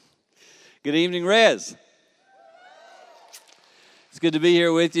Good evening, Rez. It's good to be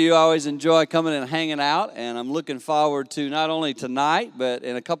here with you. I always enjoy coming and hanging out, and I'm looking forward to not only tonight, but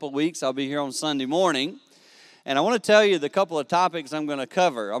in a couple of weeks, I'll be here on Sunday morning. And I want to tell you the couple of topics I'm going to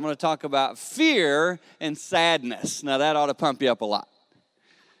cover. I'm going to talk about fear and sadness. Now, that ought to pump you up a lot.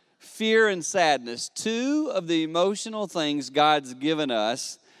 Fear and sadness, two of the emotional things God's given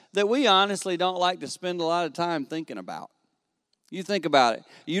us that we honestly don't like to spend a lot of time thinking about. You think about it.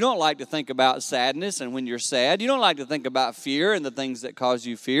 You don't like to think about sadness and when you're sad. You don't like to think about fear and the things that cause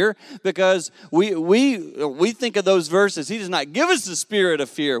you fear because we think of those verses. He does not give us the spirit of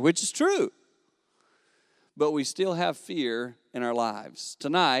fear, which is true. But we still have fear in our lives.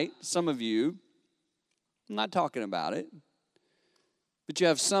 Tonight, some of you, I'm not talking about it, but you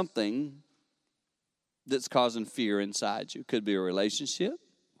have something that's causing fear inside you. Could be a relationship.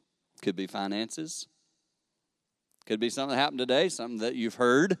 Could be finances. Could be something that happened today, something that you've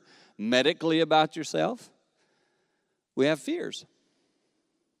heard medically about yourself. We have fears.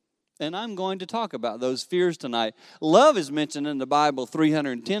 And I'm going to talk about those fears tonight. Love is mentioned in the Bible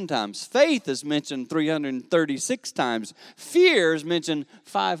 310 times. Faith is mentioned 336 times. Fear is mentioned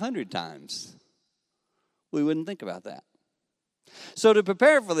 500 times. We wouldn't think about that. So to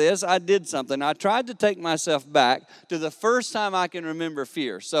prepare for this, I did something. I tried to take myself back to the first time I can remember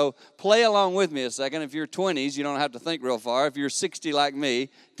fear. So play along with me a second. If you're 20s, you don't have to think real far. If you're 60 like me,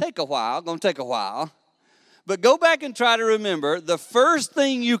 take a while. Going to take a while. But go back and try to remember the first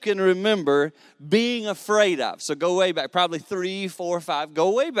thing you can remember being afraid of. So go way back, probably 3, 4, 5.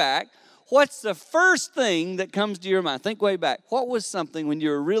 Go way back. What's the first thing that comes to your mind? Think way back. What was something when you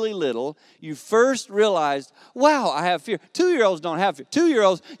were really little, you first realized, wow, I have fear. 2-year-olds don't have fear.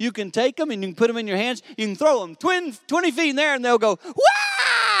 2-year-olds, you can take them and you can put them in your hands. You can throw them 20 feet in there and they'll go,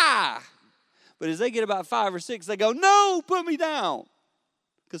 wah! But as they get about 5 or 6, they go, no, put me down.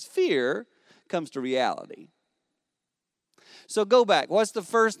 Because fear comes to reality. So go back. What's the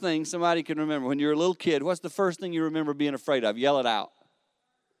first thing somebody can remember? When you're a little kid, what's the first thing you remember being afraid of? Yell it out.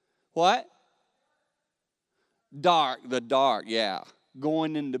 What? Dark. The dark, yeah.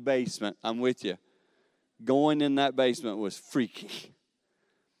 Going in the basement. I'm with you. Going in that basement was freaky.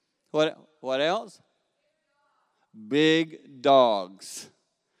 What else? Big dogs.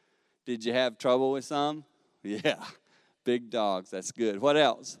 Did you have trouble with some? Yeah. Big dogs. That's good. What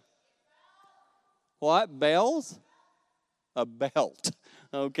else? What? Bells? A belt.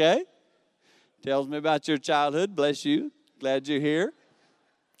 Okay. Tells me about your childhood. Bless you. Glad you're here.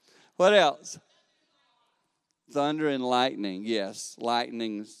 What else? Thunder and lightning. Yes,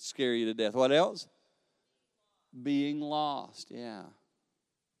 lightning scare you to death. What else? Being lost. Yeah.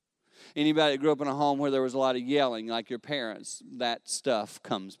 Anybody that grew up in a home where there was a lot of yelling, like your parents, that stuff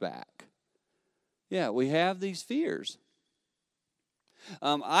comes back. Yeah, we have these fears.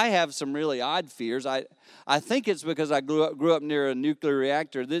 I have some really odd fears. I think it's because I grew up near a nuclear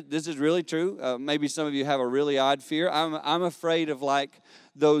reactor. This is really true. Maybe some of you have a really odd fear. I'm afraid of like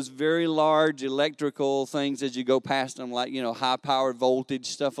those very large electrical things as you go past them, like high powered voltage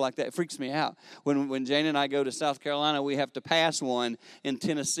stuff like that. It freaks me out. When Jane and I go to South Carolina, we have to pass one in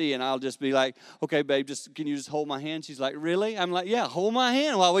Tennessee, and I'll just be like, "Okay, babe, can you just hold my hand?" She's like, "Really?" I'm like, "Yeah, hold my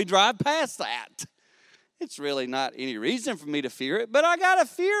hand while we drive past that." It's really not any reason for me to fear it, but I got a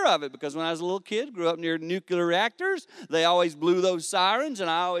fear of it because when I was a little kid, grew up near nuclear reactors, they always blew those sirens, and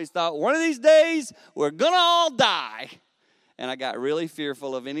I always thought, one of these days, we're going to all die. And I got really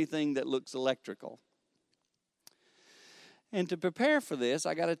fearful of anything that looks electrical. And to prepare for this,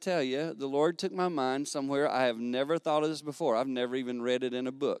 I got to tell you, the Lord took my mind somewhere. I have never thought of this before. I've never even read it in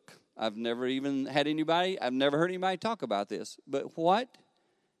a book. I've never heard anybody talk about this. But what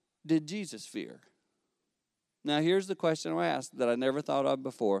did Jesus fear? Now, here's the question I asked that I never thought of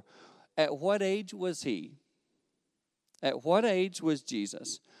before. At what age was he? At what age was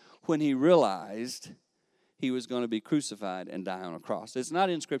Jesus when he realized he was going to be crucified and die on a cross? It's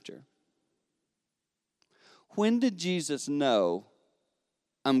not in Scripture. When did Jesus know,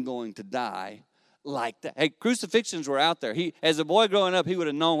 I'm going to die like that? Hey, crucifixions were out there. As a boy growing up, he would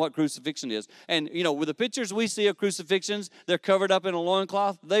have known what crucifixion is. And, with the pictures we see of crucifixions, they're covered up in a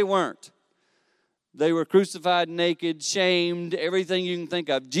loincloth. They weren't. They were crucified naked, shamed, everything you can think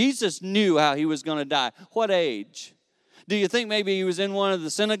of. Jesus knew how he was going to die. What age? Do you think maybe he was in one of the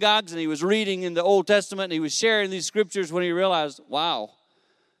synagogues and he was reading in the Old Testament and he was sharing these scriptures when he realized, wow,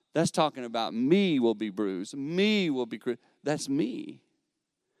 that's talking about me will be bruised. Me will be crucified. That's me.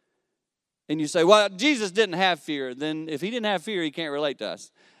 And you say, well, Jesus didn't have fear. Then if he didn't have fear, he can't relate to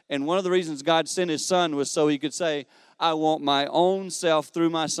us. And one of the reasons God sent his son was so he could say, I want my own self through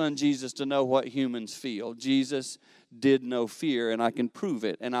my son Jesus to know what humans feel. Jesus did know fear, and I can prove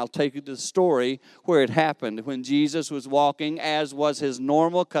it. And I'll take you to the story where it happened. When Jesus was walking, as was his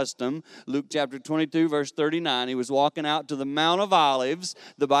normal custom, Luke chapter 22, verse 39, he was walking out to the Mount of Olives.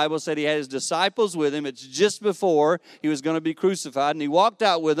 The Bible said he had his disciples with him. It's just before he was going to be crucified. And he walked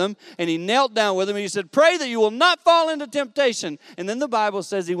out with them, and he knelt down with them, and he said, pray that you will not fall into temptation. And then the Bible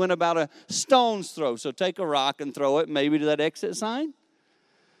says he went about a stone's throw. So take a rock and throw it maybe to that exit sign.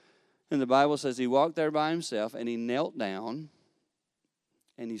 And the Bible says he walked there by himself, and he knelt down,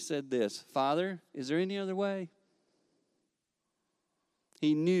 and he said this, Father, is there any other way?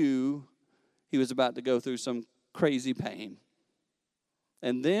 He knew he was about to go through some crazy pain.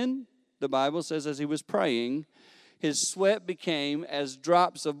 And then the Bible says as he was praying, his sweat became as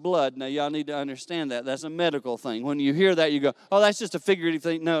drops of blood. Now, y'all need to understand that. That's a medical thing. When you hear that, you go, oh, that's just a figurative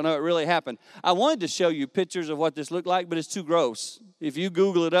thing. No, it really happened. I wanted to show you pictures of what this looked like, but it's too gross. If you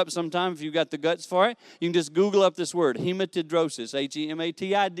Google it up sometime, if you've got the guts for it, you can just Google up this word, hematidrosis,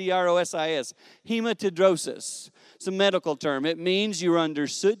 Hematidrosis. Hematidrosis. It's a medical term. It means you're under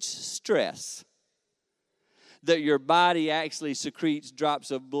such stress that your body actually secretes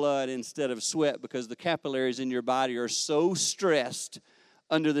drops of blood instead of sweat because the capillaries in your body are so stressed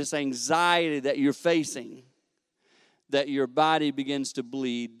under this anxiety that you're facing that your body begins to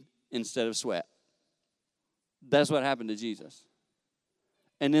bleed instead of sweat. That's what happened to Jesus.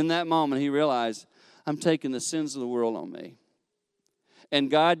 And in that moment, he realized, I'm taking the sins of the world on me.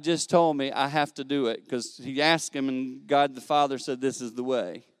 And God just told me I have to do it because he asked him, and God the Father said, this is the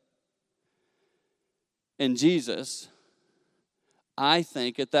way. And Jesus, I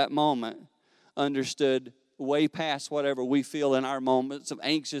think at that moment, understood way past whatever we feel in our moments of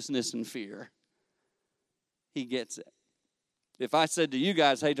anxiousness and fear. He gets it. If I said to you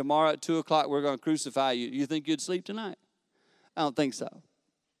guys, hey, tomorrow at 2 o'clock we're going to crucify you, you think you'd sleep tonight? I don't think so.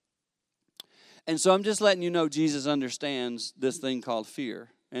 And so I'm just letting you know Jesus understands this thing called fear.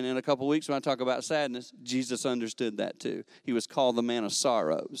 And in a couple weeks when I talk about sadness, Jesus understood that too. He was called the man of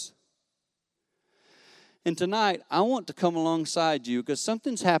sorrows. And tonight, I want to come alongside you because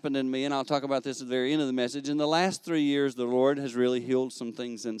something's happened in me, and I'll talk about this at the very end of the message. In the last 3 years, the Lord has really healed some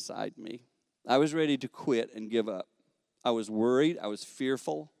things inside me. I was ready to quit and give up. I was worried. I was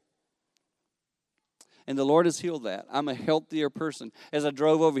fearful. And the Lord has healed that. I'm a healthier person. As I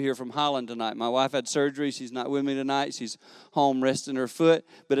drove over here from Holland tonight, my wife had surgery. She's not with me tonight. She's home resting her foot.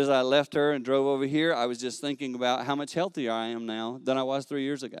 But as I left her and drove over here, I was just thinking about how much healthier I am now than I was 3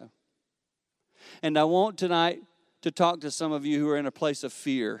 years ago. And I want tonight to talk to some of you who are in a place of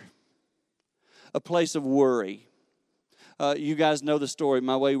fear, a place of worry. You guys know the story,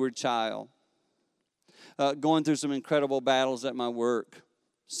 my wayward child. Going through some incredible battles at my work.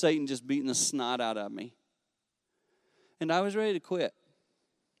 Satan just beating the snot out of me. And I was ready to quit.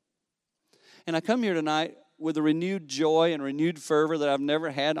 And I come here tonight with a renewed joy and renewed fervor that I've never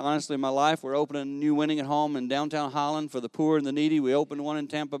had, honestly, in my life. We're opening a new Winning at Home in downtown Holland for the poor and the needy. We opened one in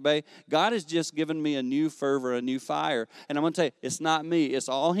Tampa Bay. God has just given me a new fervor, a new fire. And I'm going to tell you, it's not me. It's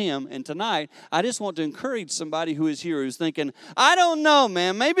all him. And tonight, I just want to encourage somebody who is here who's thinking, I don't know,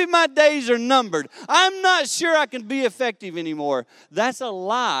 man. Maybe my days are numbered. I'm not sure I can be effective anymore. That's a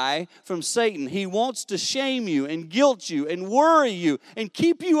lie from Satan. He wants to shame you and guilt you and worry you and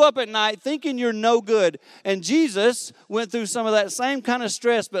keep you up at night thinking you're no good. And Jesus went through some of that same kind of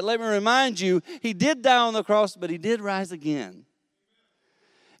stress, but let me remind you, he did die on the cross, but he did rise again.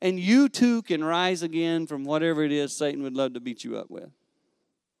 And you too can rise again from whatever it is Satan would love to beat you up with.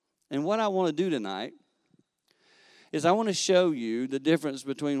 And what I want to do tonight is I want to show you the difference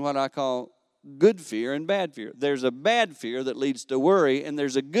between what I call good fear and bad fear. There's a bad fear that leads to worry, and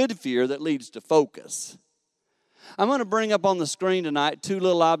there's a good fear that leads to focus. I'm going to bring up on the screen tonight 2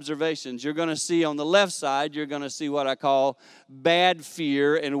 little observations. You're going to see on the left side, you're going to see what I call bad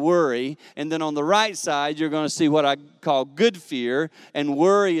fear and worry. And then on the right side, you're going to see what I call good fear, and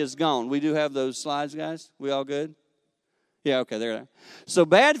worry is gone. We do have those slides, guys? We all good? Yeah, okay, there they are. So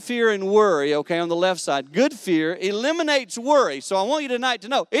bad fear and worry, okay, on the left side. Good fear eliminates worry. So I want you tonight to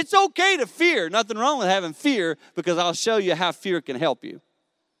know it's okay to fear. Nothing wrong with having fear, because I'll show you how fear can help you.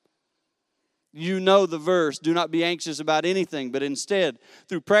 You know the verse, do not be anxious about anything, but instead,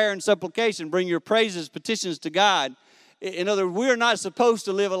 through prayer and supplication, bring your praises, petitions to God. In other words, we're not supposed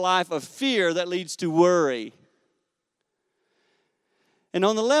to live a life of fear that leads to worry. And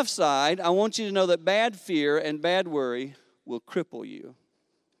on the left side, I want you to know that bad fear and bad worry will cripple you.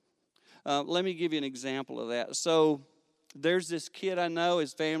 Let me give you an example of that. So there's this kid I know,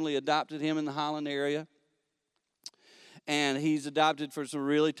 his family adopted him in the Holland area. And he's adopted for some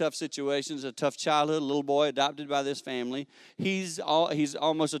really tough situations, a tough childhood, a little boy adopted by this family. He's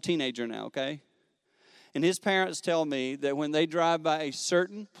almost a teenager now, okay? And his parents tell me that when they drive by a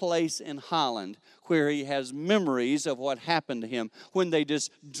certain place in Holland where he has memories of what happened to him, when they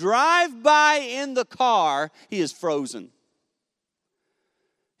just drive by in the car, he is frozen.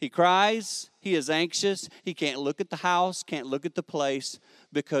 He cries, he is anxious, he can't look at the house, can't look at the place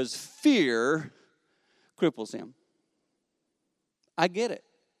because fear cripples him. I get it.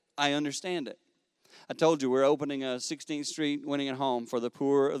 I understand it. I told you we're opening a 16th Street Winning at Home for the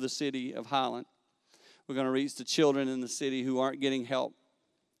poor of the city of Holland. We're going to reach the children in the city who aren't getting help.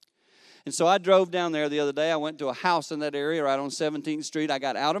 And so I drove down there the other day. I went to a house in that area right on 17th Street. I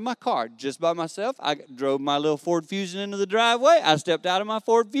got out of my car just by myself. I drove my little Ford Fusion into the driveway. I stepped out of my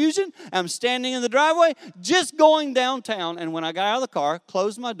Ford Fusion. I'm standing in the driveway just going downtown. And when I got out of the car,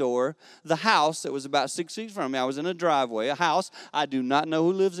 closed my door, the house that was about 6 feet from me, I was in a driveway, a house. I do not know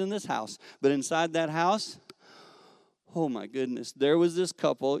who lives in this house. But inside that house, oh my goodness, there was this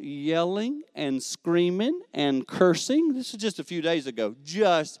couple yelling and screaming and cursing. This was just a few days ago.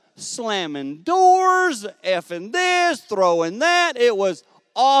 Just slamming doors, effing this, throwing that. It was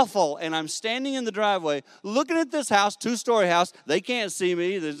awful. And I'm standing in the driveway looking at this house, two-story house. They can't see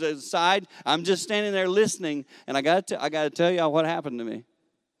me. There's a side. I'm just standing there listening. And I got to tell you what happened to me.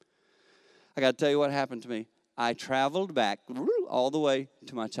 I got to tell you what happened to me. I traveled back all the way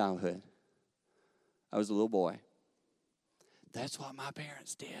to my childhood. I was a little boy. That's what my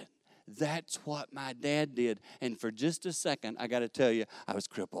parents did. That's what my dad did. And for just a second, I got to tell you, I was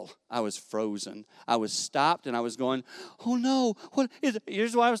crippled. I was frozen. I was stopped, and I was going, oh, no.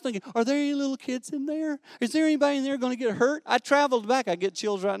 Here's what I was thinking. Are there any little kids in there? Is there anybody in there going to get hurt? I traveled back. I get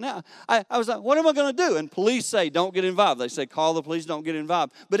chills right now. I was like, what am I going to do? And police say, don't get involved. They say, call the police, don't get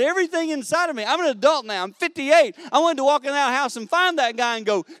involved. But everything inside of me, I'm an adult now. I'm 58. I wanted to walk in that house and find that guy and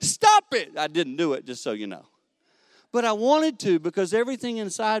go, stop it. I didn't do it, just so you know. But I wanted to because everything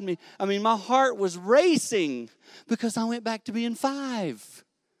inside me, my heart was racing because I went back to being 5.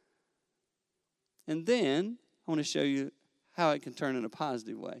 And then I want to show you how it can turn in a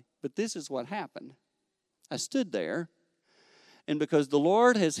positive way. But this is what happened. I stood there, and because the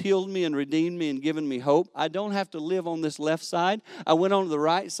Lord has healed me and redeemed me and given me hope, I don't have to live on this left side. I went on to the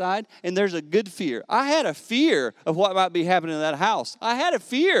right side, and there's a good fear. I had a fear of what might be happening in that house. I had a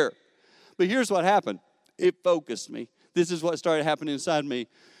fear. But here's what happened. It focused me. This is what started happening inside me.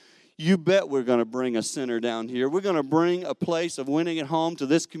 You bet we're going to bring a center down here. We're going to bring a place of winning at home to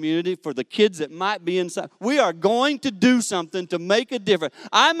this community for the kids that might be inside. We are going to do something to make a difference.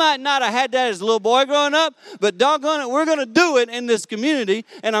 I might not have had that as a little boy growing up, but doggone it, we're going to do it in this community,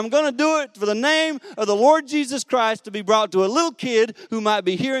 and I'm going to do it for the name of the Lord Jesus Christ to be brought to a little kid who might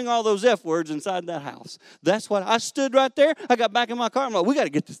be hearing all those F words inside that house. That's what I stood right there. I got back in my car. I'm like, we got to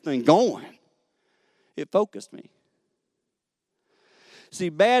get this thing going. It focused me. See,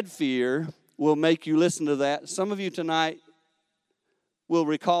 bad fear will make you listen to that. Some of you tonight will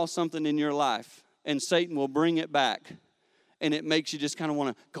recall something in your life, and Satan will bring it back, and it makes you just kind of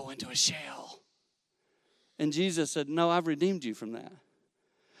want to go into a shell. And Jesus said, no, I've redeemed you from that.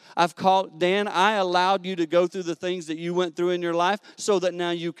 Dan, I allowed you to go through the things that you went through in your life so that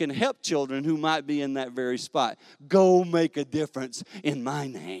now you can help children who might be in that very spot. Go make a difference in my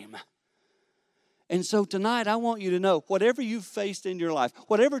name. And so tonight, I want you to know, whatever you've faced in your life,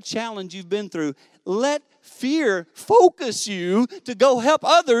 whatever challenge you've been through, let fear focus you to go help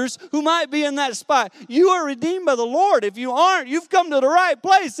others who might be in that spot. You are redeemed by the Lord. If you aren't, you've come to the right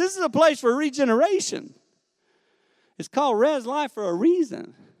place. This is a place for regeneration. It's called Res Life for a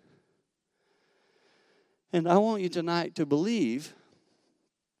reason. And I want you tonight to believe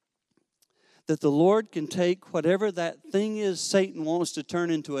that the Lord can take whatever that thing is Satan wants to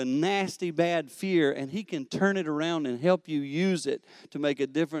turn into a nasty, bad fear, and he can turn it around and help you use it to make a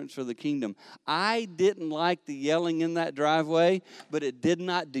difference for the kingdom. I didn't like the yelling in that driveway, but it did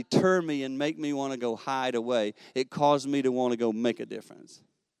not deter me and make me want to go hide away. It caused me to want to go make a difference.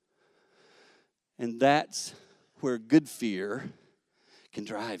 And that's where good fear can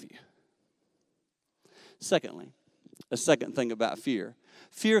drive you. Secondly, a second thing about fear.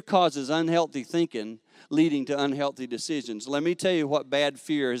 Fear causes unhealthy thinking, leading to unhealthy decisions. Let me tell you what bad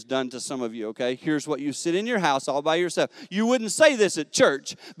fear has done to some of you, okay? Here's what you sit in your house all by yourself. You wouldn't say this at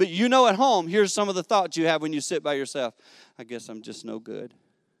church, but you know at home, here's some of the thoughts you have when you sit by yourself. I guess I'm just no good.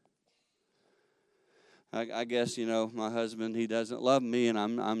 I guess, my husband, he doesn't love me, and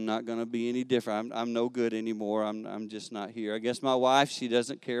I'm not going to be any different. I'm no good anymore. I'm just not here. I guess my wife, she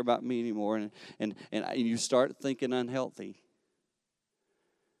doesn't care about me anymore, and you start thinking unhealthy.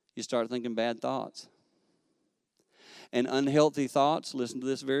 You start thinking bad thoughts. And unhealthy thoughts, listen to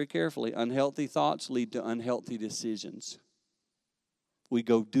this very carefully, unhealthy thoughts lead to unhealthy decisions. We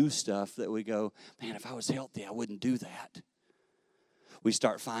go do stuff that we go, man, if I was healthy, I wouldn't do that. We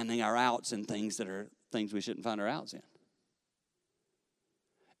start finding our outs in things that are things we shouldn't find our outs in.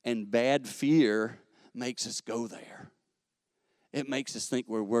 And bad fear makes us go there. It makes us think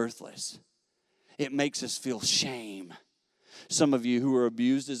we're worthless. It makes us feel shame. Some of you who were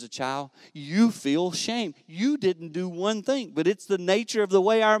abused as a child, you feel shame. You didn't do one thing, but it's the nature of the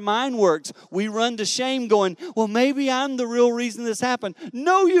way our mind works. We run to shame going, well, maybe I'm the real reason this happened.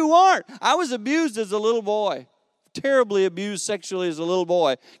 No, you aren't. I was abused as a little boy, terribly abused sexually as a little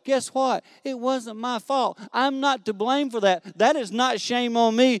boy. Guess what? It wasn't my fault. I'm not to blame for that. That is not shame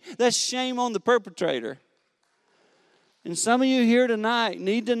on me. That's shame on the perpetrator. And some of you here tonight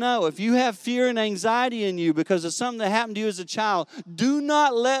need to know, if you have fear and anxiety in you because of something that happened to you as a child, do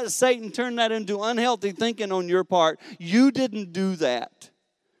not let Satan turn that into unhealthy thinking on your part. You didn't do that.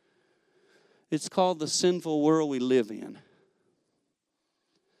 It's called the sinful world we live in.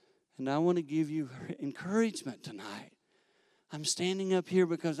 And I want to give you encouragement tonight. I'm standing up here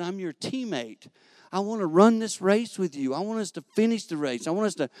because I'm your teammate. I want to run this race with you. I want us to finish the race. I want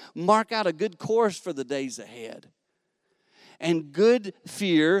us to mark out a good course for the days ahead. And good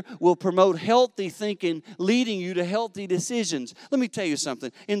fear will promote healthy thinking, leading you to healthy decisions. Let me tell you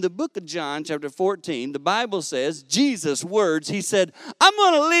something. In the book of John, chapter 14, the Bible says, Jesus' words, he said, I'm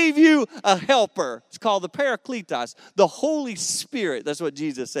going to leave you a helper. It's called the Parakletos, the Holy Spirit. That's what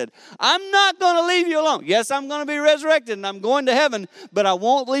Jesus said. I'm not going to leave you alone. Yes, I'm going to be resurrected and I'm going to heaven, but I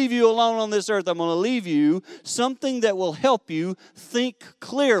won't leave you alone on this earth. I'm going to leave you something that will help you think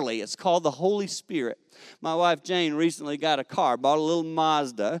clearly. It's called the Holy Spirit. My wife Jane recently got a car, bought a little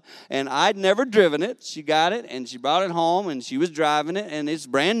Mazda, and I'd never driven it. She got it, and she brought it home, and she was driving it, and it's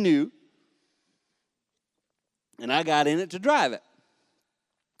brand new. And I got in it to drive it.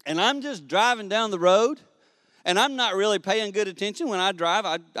 And I'm just driving down the road, and I'm not really paying good attention when I drive.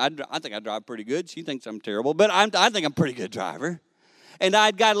 I think I drive pretty good. She thinks I'm terrible, but I think I'm a pretty good driver. And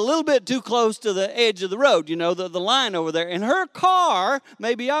I'd got a little bit too close to the edge of the road, you know, the line over there. And her car,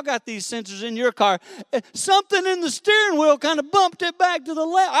 maybe y'all got these sensors in your car, something in the steering wheel kind of bumped it back to the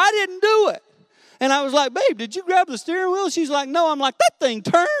left. I didn't do it. And I was like, babe, did you grab the steering wheel? She's like, no. I'm like, that thing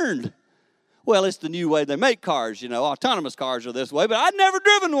turned. Well, it's the new way they make cars, you know. Autonomous cars are this way, but I'd never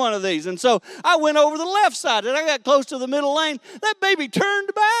driven one of these. And so I went over the left side, and I got close to the middle lane. That baby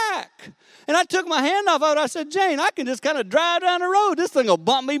turned back. And I took my hand off of it. I said, Jane, I can just kind of drive down the road. This thing will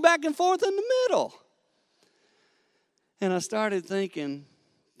bump me back and forth in the middle. And I started thinking,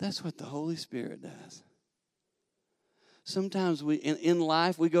 that's what the Holy Spirit does. Sometimes we in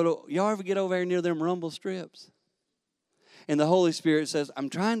life, we go to, y'all ever get over there near them rumble strips? And the Holy Spirit says, I'm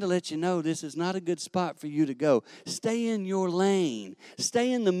trying to let you know this is not a good spot for you to go. Stay in your lane.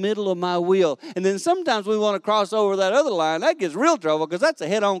 Stay in the middle of my wheel. And then sometimes we want to cross over that other line. That gets real trouble because that's a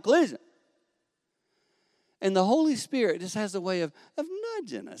head-on collision. And the Holy Spirit just has a way of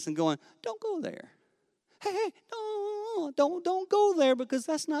nudging us and going, don't go there. Hey, don't go there because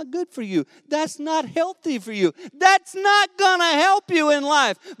that's not good for you. That's not healthy for you. That's not going to help you in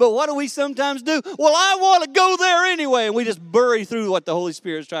life. But what do we sometimes do? Well, I want to go there anyway. And we just bury through what the Holy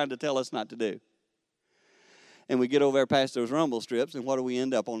Spirit is trying to tell us not to do. And we get over there past those rumble strips, and what do we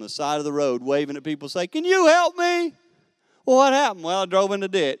end up on the side of the road waving at people, say, can you help me? Well, what happened? Well, I drove in the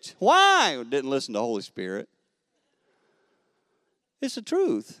ditch. Why? I didn't listen to the Holy Spirit. It's the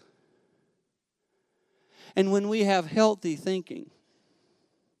truth. And when we have healthy thinking,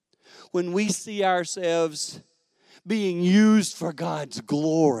 when we see ourselves being used for God's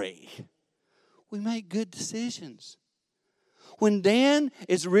glory, we make good decisions. When Dan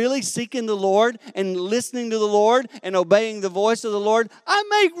is really seeking the Lord and listening to the Lord and obeying the voice of the Lord, I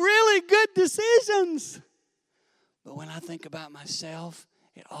make really good decisions. But when I think about myself,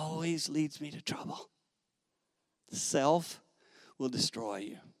 it always leads me to trouble. Self will destroy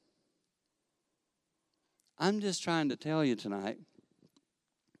you. I'm just trying to tell you tonight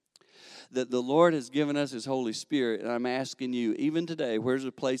that the Lord has given us His Holy Spirit, and I'm asking you, even today, where's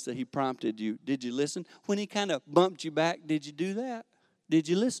the place that He prompted you? Did you listen? When He kind of bumped you back, did you do that? Did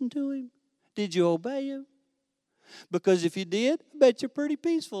you listen to Him? Did you obey Him? Because if you did, I bet you're pretty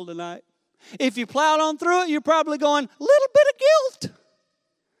peaceful tonight. If you plowed on through it, you're probably going, little bit of guilt.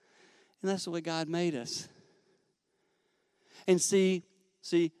 And that's the way God made us. And see,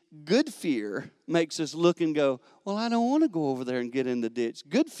 good fear makes us look and go, well, I don't want to go over there and get in the ditch.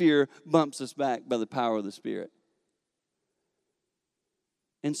 Good fear bumps us back by the power of the Spirit.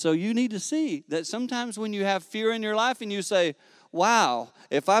 And so you need to see that sometimes when you have fear in your life and you say, wow,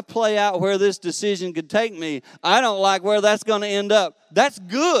 if I play out where this decision could take me, I don't like where that's going to end up. That's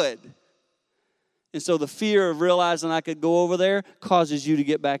good. And so the fear of realizing I could go over there causes you to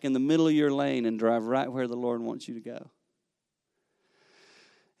get back in the middle of your lane and drive right where the Lord wants you to go.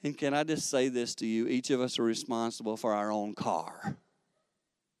 And can I just say this to you? Each of us are responsible for our own car.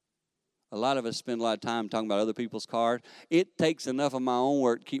 A lot of us spend a lot of time talking about other people's cars. It takes enough of my own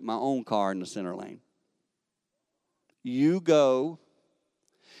work to keep my own car in the center lane. You go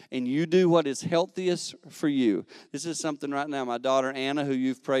and you do what is healthiest for you. This is something right now. My daughter Anna, who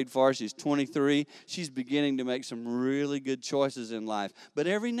you've prayed for, she's 23. She's beginning to make some really good choices in life. But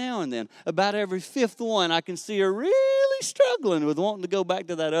every now and then, about every fifth one, I can see her really struggling with wanting to go back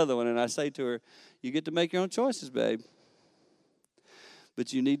to that other one. And I say to her, you get to make your own choices, babe.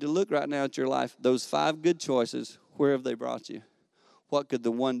 But you need to look right now at your life. Those 5 good choices, where have they brought you? What could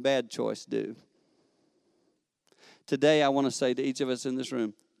the one bad choice do? Today, I want to say to each of us in this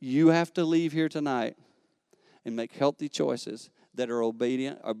room, you have to leave here tonight and make healthy choices that are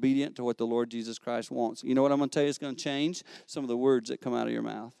obedient to what the Lord Jesus Christ wants. You know what I'm going to tell you is going to change? Some of the words that come out of your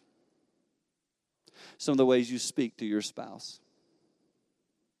mouth. Some of the ways you speak to your spouse.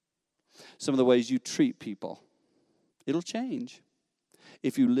 Some of the ways you treat people. It'll change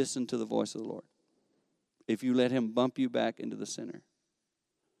if you listen to the voice of the Lord. If you let Him bump you back into the center.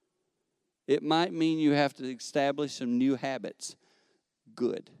 It might mean you have to establish some new habits.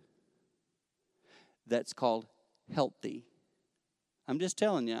 Good. That's called healthy. I'm just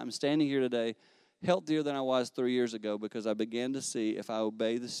telling you, I'm standing here today healthier than I was 3 years ago because I began to see if I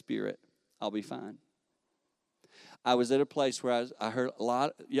obey the Spirit, I'll be fine. I was at a place where I heard a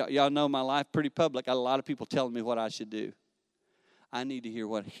lot, y'all know my life pretty public. I had a lot of people telling me what I should do. I need to hear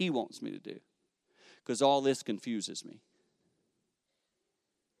what He wants me to do because all this confuses me.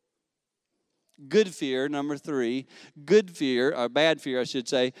 Good fear, number 3, good fear, or bad fear, I should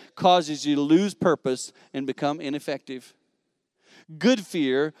say, causes you to lose purpose and become ineffective. Good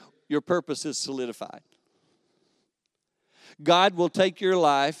fear, your purpose is solidified. God will take your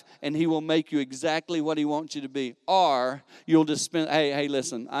life and He will make you exactly what He wants you to be. Or you'll just spend, hey,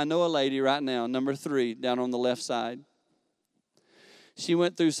 listen, I know a lady right now, number 3, down on the left side. She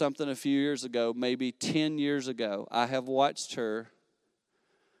went through something a few years ago, maybe 10 years ago. I have watched her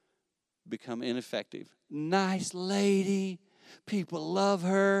become ineffective. Nice lady. People love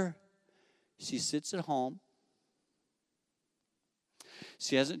her. She sits at home.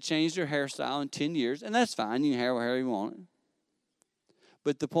 She hasn't changed her hairstyle in 10 years, and that's fine. You can have whatever you want.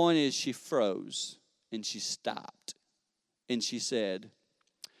 But the point is she froze, and she stopped. And she said,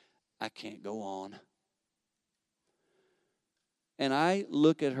 I can't go on. And I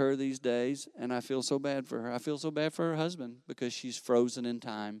look at her these days, and I feel so bad for her. I feel so bad for her husband because she's frozen in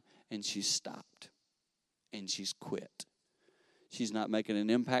time, and she's stopped, and she's quit. She's not making an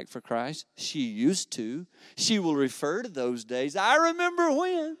impact for Christ. She used to. She will refer to those days. I remember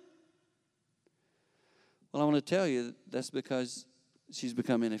when. Well, I want to tell you that's because she's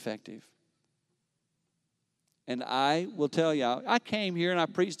become ineffective. And I will tell you, I came here and I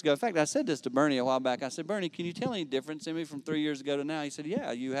preached to go. In fact, I said this to Bernie a while back. I said, Bernie, can you tell any difference in me from 3 years ago to now? He said,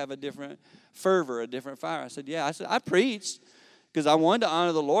 yeah, you have a different fervor, a different fire. I said, yeah. I said, I preached because I wanted to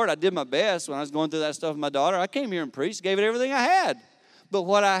honor the Lord. I did my best when I was going through that stuff with my daughter. I came here and preached, gave it everything I had. But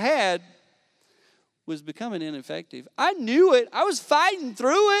what I had was becoming ineffective. I knew it. I was fighting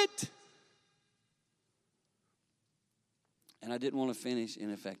through it. And I didn't want to finish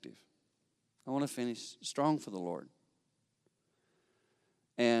ineffective. I want to finish strong for the Lord.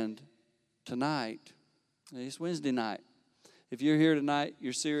 And tonight, it's Wednesday night. If you're here tonight,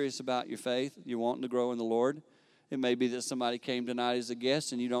 you're serious about your faith, you're wanting to grow in the Lord. It may be that somebody came tonight as a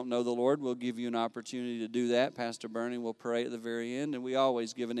guest and you don't know the Lord. We'll give you an opportunity to do that. Pastor Bernie will pray at the very end, and we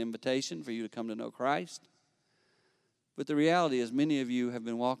always give an invitation for you to come to know Christ. But the reality is many of you have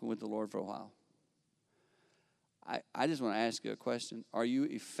been walking with the Lord for a while. I just want to ask you a question. Are you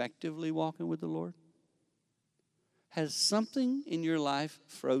effectively walking with the Lord? Has something in your life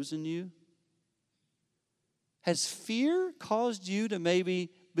frozen you? Has fear caused you to maybe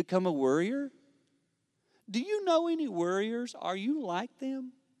become a worrier? Do you know any worriers? Are you like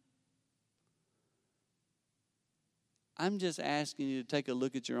them? I'm just asking you to take a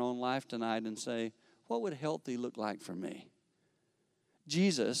look at your own life tonight and say, what would healthy look like for me?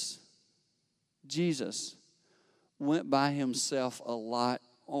 Jesus went by himself a lot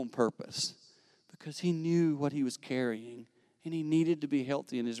on purpose because he knew what he was carrying and he needed to be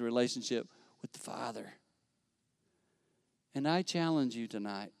healthy in his relationship with the Father. And I challenge you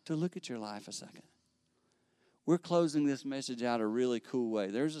tonight to look at your life a second. We're closing this message out a really cool way.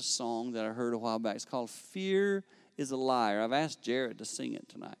 There's a song that I heard a while back. It's called Fear is a Liar. I've asked Jared to sing it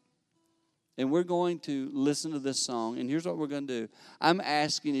tonight. And we're going to listen to this song. And here's what we're going to do. I'm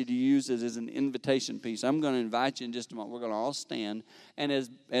asking you to use it as an invitation piece. I'm going to invite you in just a moment. We're going to all stand. And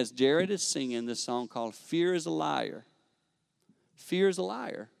as Jared is singing this song called Fear is a Liar. Fear is a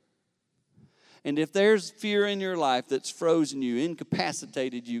liar. And if there's fear in your life that's frozen you,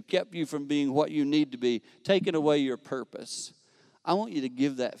 incapacitated you, kept you from being what you need to be, taken away your purpose, I want you to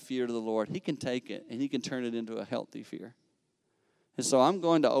give that fear to the Lord. He can take it and He can turn it into a healthy fear. And so I'm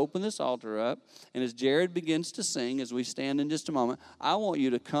going to open this altar up, and as Jared begins to sing, as we stand in just a moment, I want you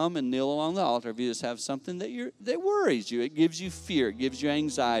to come and kneel along the altar. If you just have something that worries you, it gives you fear, it gives you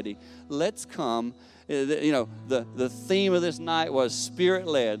anxiety, let's come. You know, the theme of this night was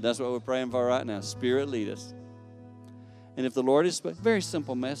Spirit-led. That's what we're praying for right now. Spirit, lead us. And if the Lord has spoken, very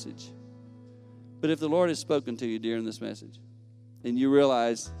simple message. But if the Lord has spoken to you during this message, and you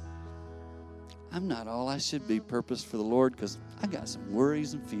realize, I'm not all I should be purpose for the Lord because I got some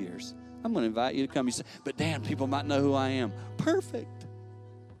worries and fears. I'm going to invite you to come. You say, but Dan, people might know who I am. Perfect.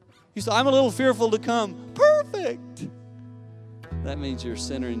 You say, I'm a little fearful to come. Perfect. That means you're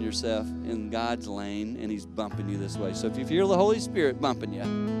centering yourself in God's lane and He's bumping you this way. So if you feel the Holy Spirit bumping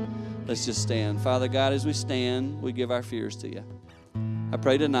you, let's just stand. Father God, as we stand, we give our fears to you. I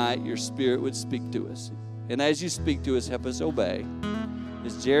pray tonight your Spirit would speak to us. And as you speak to us, help us obey.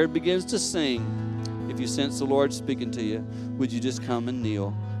 As Jared begins to sing, if you sense the Lord speaking to you, would you just come and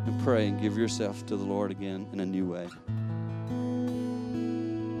kneel and pray and give yourself to the Lord again in a new way?